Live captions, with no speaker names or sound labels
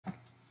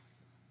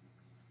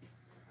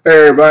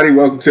Hey everybody,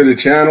 welcome to the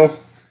channel,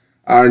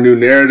 our new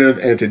narrative,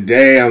 and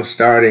today I'm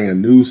starting a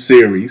new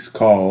series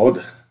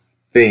called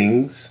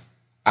Things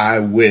I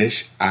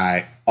Wish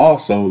I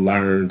Also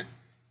Learned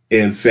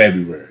in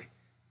February.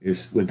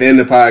 It's within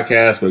the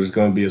podcast, but it's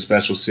going to be a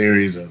special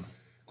series of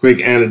quick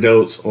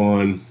anecdotes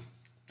on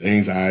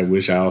things I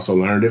wish I also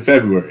learned in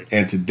February.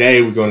 And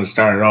today we're going to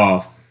start it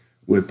off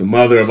with the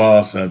mother of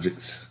all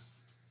subjects,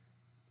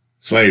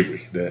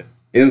 slavery, the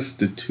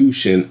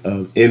institution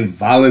of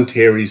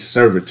involuntary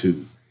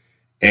servitude.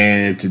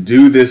 And to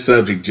do this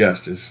subject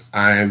justice,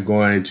 I am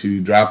going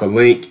to drop a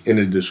link in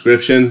the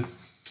description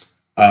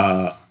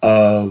for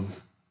a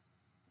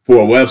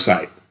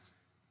website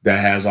that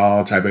has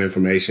all type of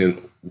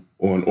information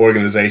on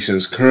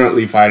organizations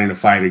currently fighting the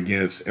fight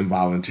against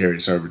involuntary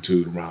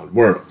servitude around the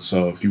world.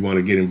 So if you want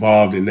to get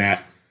involved in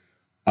that,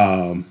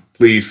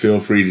 please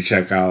feel free to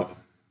check out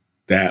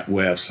that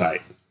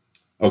website.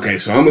 Okay,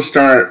 so I'm going to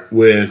start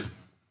with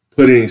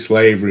putting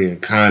slavery in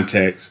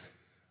context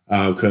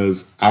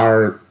because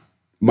our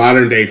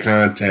modern day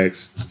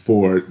context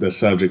for the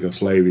subject of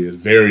slavery is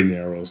very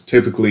narrow.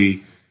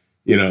 Typically,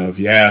 if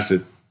you ask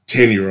a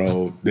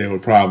 10-year-old, they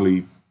would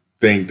probably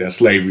think that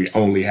slavery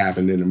only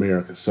happened in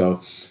America. So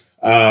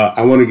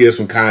I want to give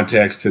some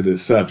context to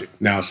this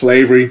subject. Now,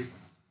 slavery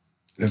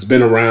has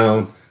been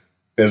around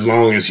as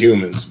long as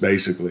humans,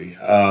 basically.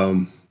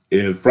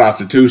 If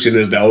prostitution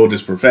is the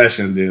oldest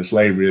profession, then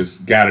slavery has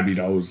got to be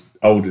the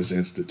oldest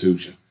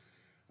institution.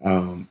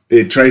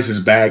 It traces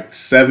back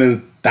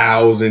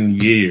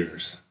 7,000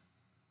 years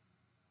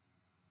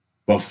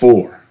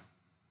before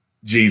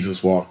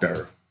Jesus walked the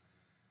earth.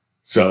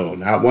 So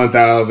not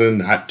 1,000,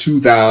 not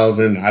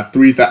 2,000, not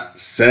 3,000,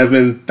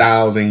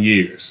 7,000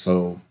 years.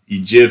 So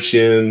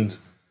Egyptians,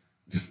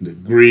 the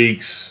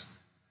Greeks,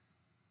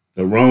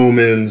 the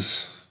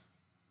Romans,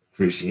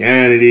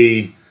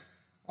 Christianity,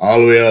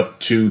 all the way up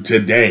to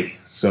today.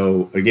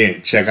 So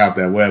again, check out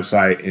that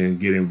website and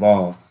get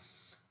involved.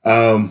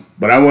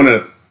 But I want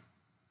to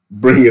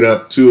bring it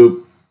up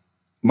to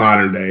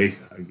modern day,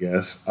 I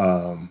guess,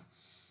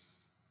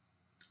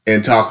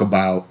 and talk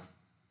about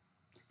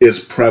its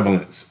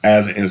prevalence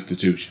as an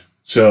institution.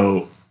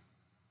 So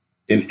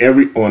on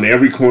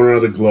every corner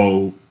of the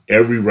globe,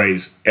 every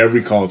race,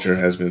 every culture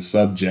has been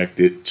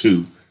subjected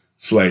to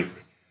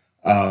slavery.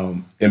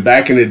 And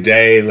back in the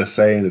day, let's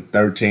say in the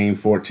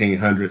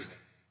 1400s,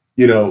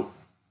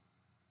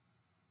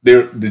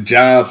 the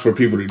jobs for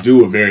people to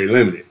do are very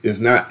limited. It's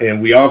not,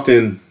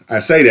 and I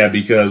say that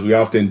because we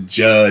often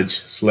judge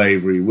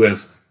slavery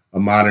with a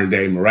modern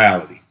day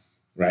morality,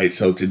 right?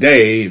 So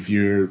today, if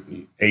you're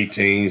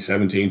 18,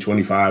 17,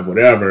 25,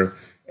 whatever,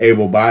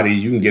 able-bodied,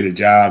 you can get a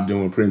job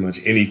doing pretty much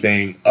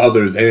anything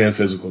other than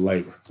physical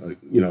labor. Like,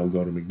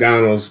 go to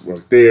McDonald's,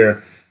 work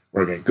there,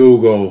 work at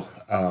Google,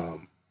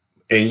 and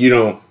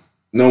no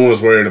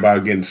one's worried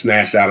about getting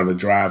snatched out of a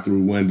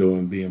drive-through window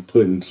and being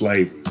put in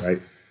slavery,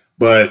 right?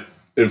 But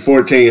in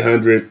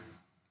 1400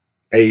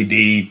 AD,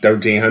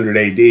 1300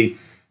 AD,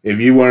 if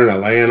you weren't a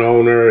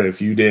landowner,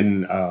 if you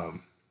didn't,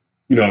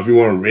 if you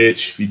weren't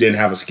rich, if you didn't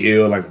have a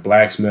skill like a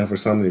blacksmith or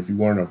something, if you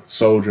weren't a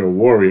soldier or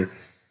warrior,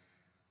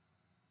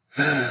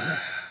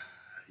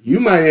 you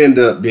might end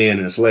up being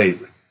in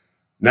slavery.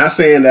 Not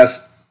saying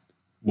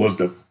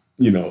was a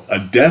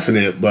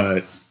definite,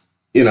 but,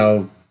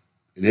 it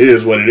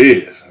is what it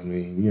is. I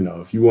mean,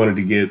 if you wanted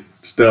to get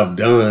stuff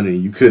done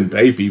and you couldn't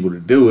pay people to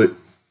do it,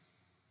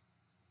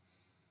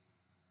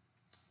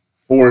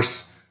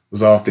 force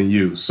was often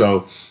used.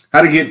 So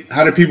how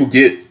did people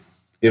get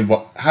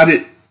involved? How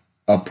did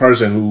a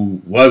person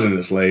who wasn't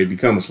a slave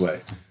become a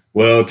slave?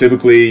 Well,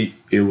 typically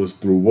it was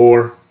through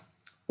war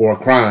or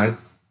crime,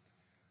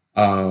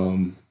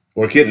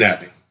 or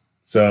kidnapping.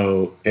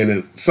 So, and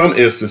in some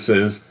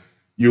instances,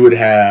 you would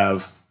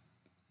have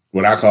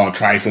what I call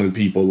trifling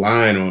people,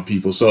 lying on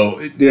people. So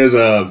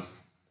I'll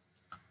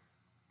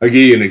give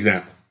you an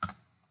example.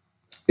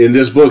 In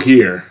this book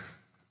here,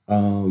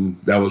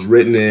 that was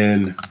written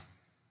in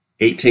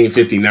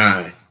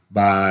 1859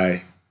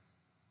 by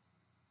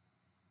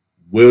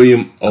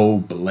William O.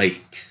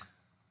 Blake.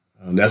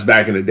 That's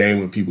back in the day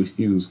when people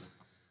used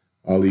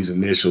all these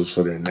initials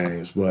for their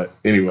names. But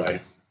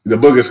anyway, the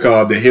book is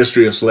called The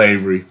History of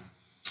Slavery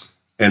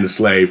and the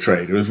Slave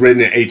Trade. It was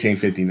written in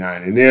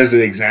 1859. And there's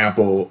an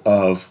example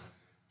of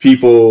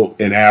people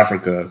in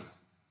Africa,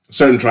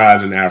 certain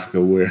tribes in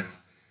Africa where,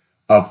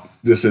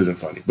 this isn't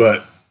funny,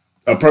 but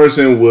a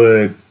person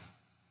would,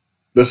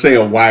 let's say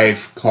a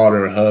wife caught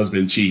her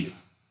husband cheating.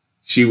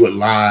 She would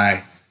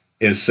lie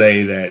and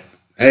say that,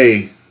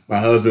 hey, my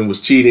husband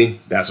was cheating.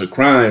 That's a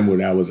crime where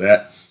that was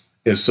at.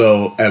 And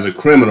so as a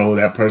criminal,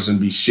 that person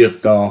be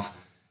shipped off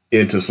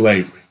into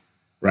slavery,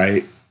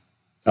 right?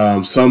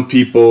 Some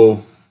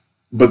people,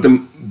 but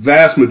the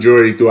vast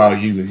majority throughout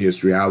human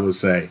history, I would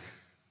say,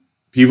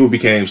 people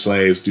became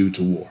slaves due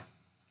to war,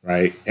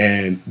 right?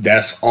 And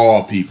that's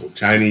all people,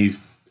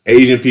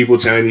 Asian people,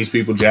 Chinese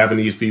people,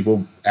 Japanese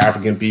people,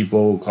 African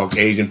people,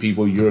 Caucasian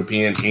people,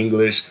 European,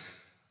 English,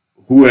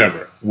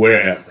 whoever,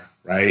 wherever,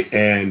 right?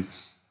 And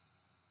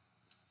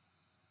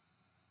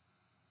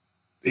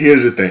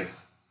here's the thing.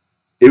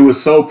 it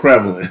was so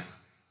prevalent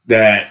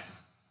that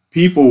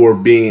people were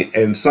being,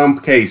 in some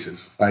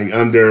cases, like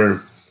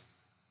under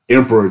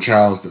Emperor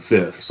Charles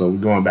V. So we're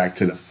going back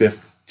to the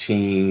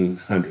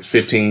 1500s,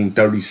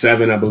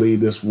 1537, I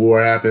believe this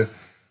war happened,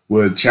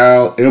 where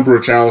Emperor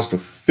Charles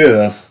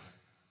V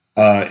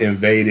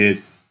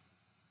invaded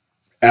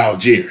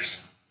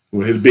Algiers.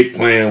 Well, his big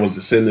plan was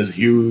to send this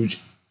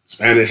huge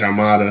Spanish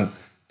armada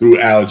through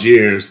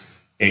Algiers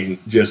and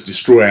just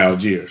destroy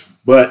Algiers.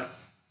 But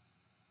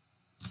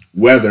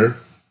weather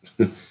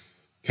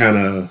kind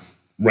of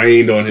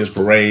rained on his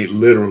parade,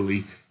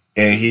 literally,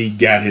 and he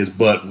got his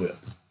butt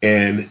whipped.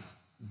 And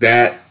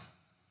that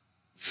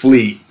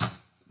fleet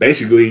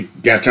basically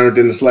got turned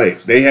into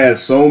slaves. They had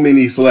so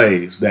many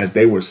slaves that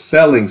they were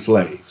selling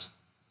slaves,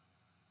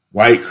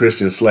 white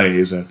Christian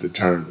slaves, as the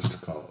term is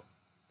called.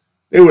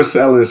 They were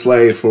selling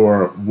slaves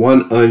for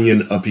 1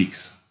 onion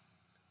apiece.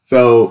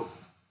 So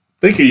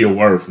think of your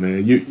worth,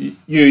 man.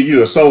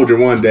 You're a soldier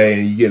one day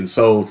and you're getting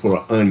sold for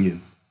an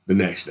onion the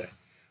next day.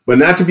 But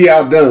not to be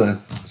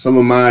outdone, some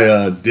of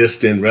my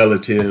distant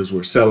relatives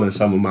were selling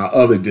some of my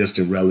other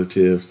distant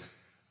relatives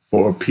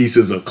for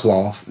pieces of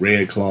cloth,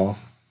 red cloth,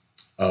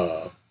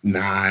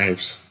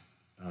 knives,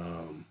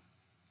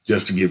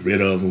 just to get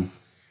rid of them.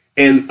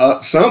 And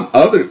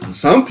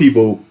some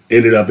people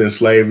ended up in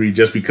slavery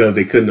just because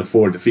they couldn't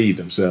afford to feed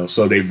themselves.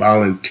 So they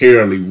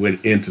voluntarily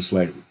went into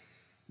slavery.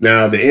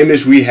 Now, the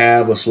image we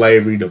have of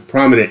slavery, the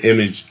prominent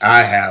image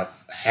I have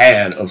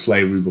had of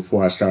slavery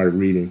before I started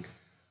reading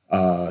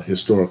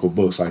historical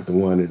books like the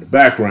one in the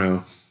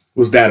background,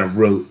 was that of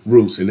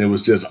Roots. And it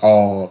was just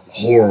all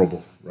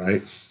horrible,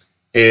 right?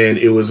 And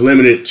it was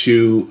limited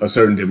to a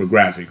certain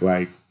demographic,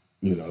 like,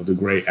 the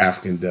great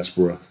African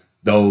diaspora,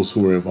 those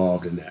who were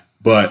involved in that.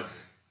 But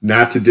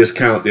not to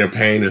discount their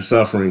pain and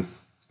suffering,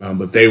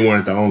 but they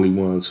weren't the only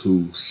ones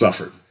who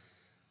suffered.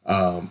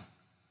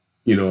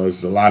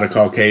 There's a lot of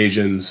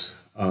Caucasians,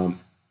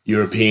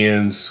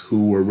 Europeans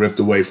who were ripped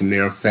away from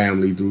their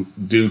family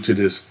due to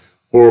this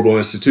horrible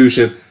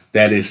institution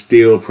that is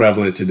still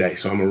prevalent today.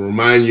 So I'm going to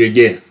remind you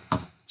again,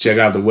 check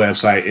out the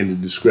website in the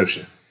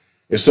description.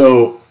 And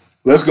so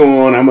let's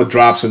go on. I'm going to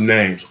drop some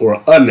names,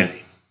 or a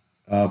name,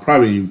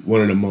 probably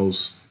one of the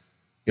most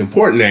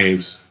important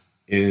names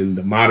in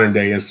the modern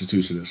day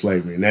institution of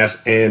slavery, and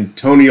that's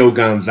Antonio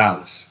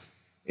Gonzalez.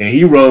 And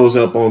he rose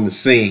up on the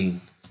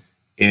scene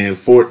in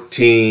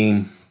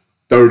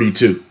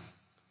 1432.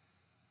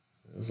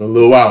 It was a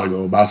little while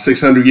ago, about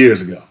 600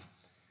 years ago.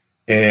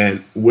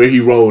 And where he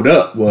rolled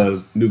up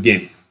was New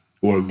Guinea,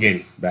 or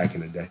Guinea back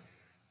in the day.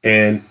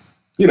 And,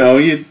 he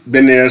had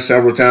been there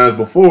several times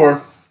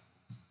before.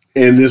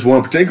 And this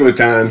one particular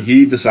time,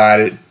 he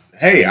decided,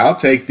 hey, I'll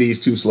take these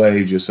 2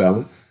 slaves you're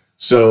selling.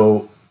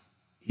 So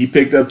he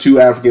picked up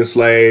 2 African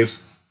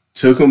slaves,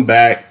 took them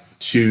back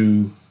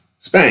to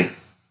Spain,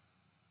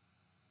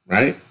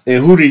 right?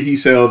 And who did he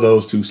sell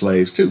those 2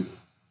 slaves to?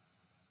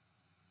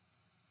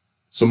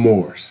 Some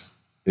Moors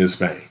in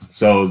Spain.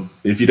 So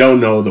if you don't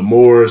know, the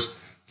Moors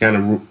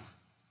were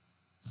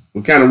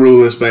kind of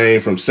ruling Spain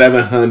from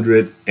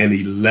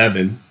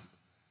 711.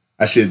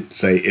 I should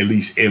say at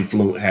least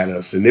had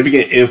a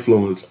significant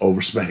influence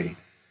over Spain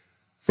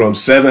from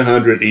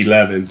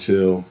 711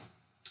 till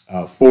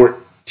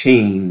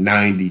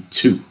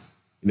 1492.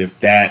 And if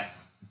that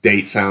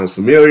date sounds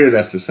familiar,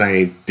 that's the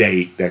same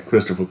date that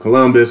Christopher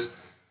Columbus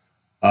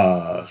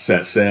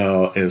set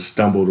sail and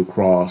stumbled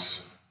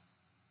across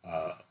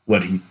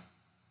what he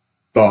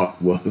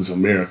thought was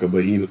America,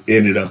 but he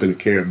ended up in the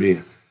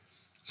Caribbean.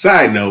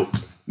 Side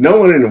note, no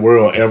one in the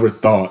world ever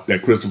thought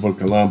that Christopher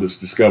Columbus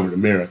discovered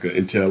America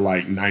until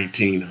like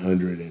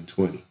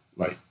 1920.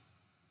 Like,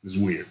 it's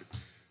weird.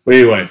 But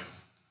anyway,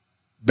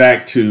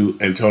 back to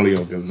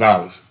Antonio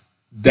Gonzalez.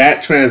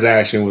 That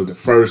transaction was the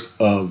first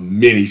of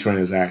many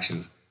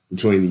transactions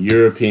between the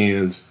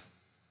Europeans,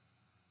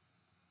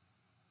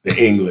 the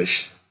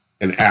English,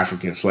 and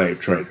African slave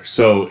traders.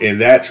 So in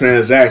that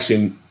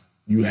transaction,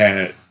 you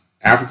had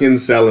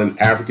Africans selling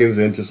Africans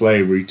into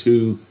slavery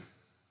to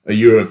a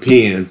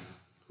European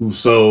who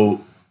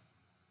sold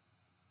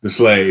the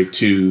slave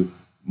to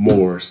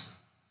Moors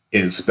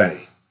in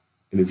Spain.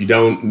 And if you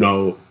don't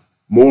know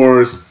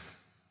Moors,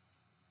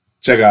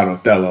 check out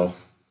Othello.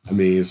 I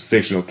mean, it's a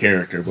fictional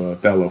character, but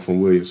Othello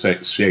from William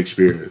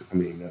Shakespeare,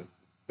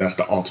 that's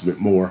the ultimate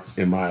Moor,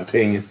 in my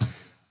opinion.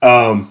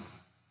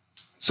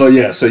 So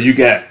you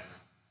got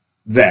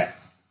that.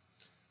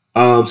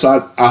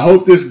 So I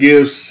hope this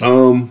gives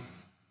a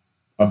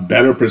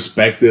better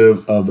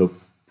perspective of the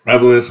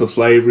prevalence of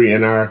slavery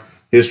in our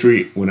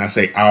history. When I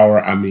say our,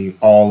 I mean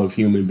all of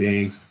human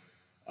beings.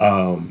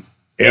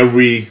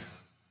 Every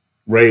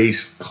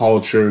race,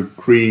 culture,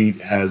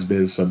 creed has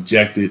been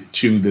subjected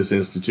to this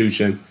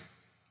institution.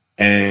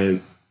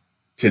 And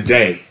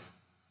today,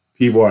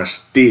 people are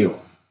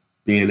still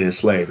being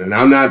enslaved. And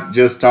I'm not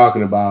just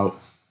talking about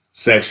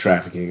sex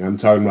trafficking. I'm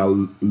talking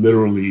about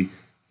literally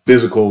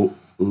physical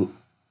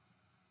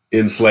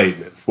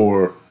enslavement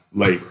for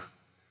labor.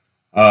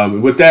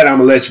 With that, I'm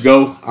going to let you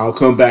go. I'll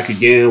come back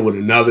again with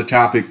another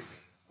topic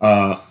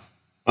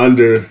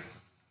under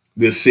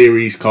this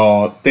series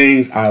called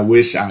Things I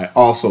Wish I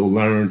Also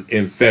Learned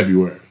in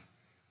February.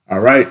 All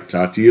right,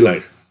 talk to you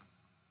later.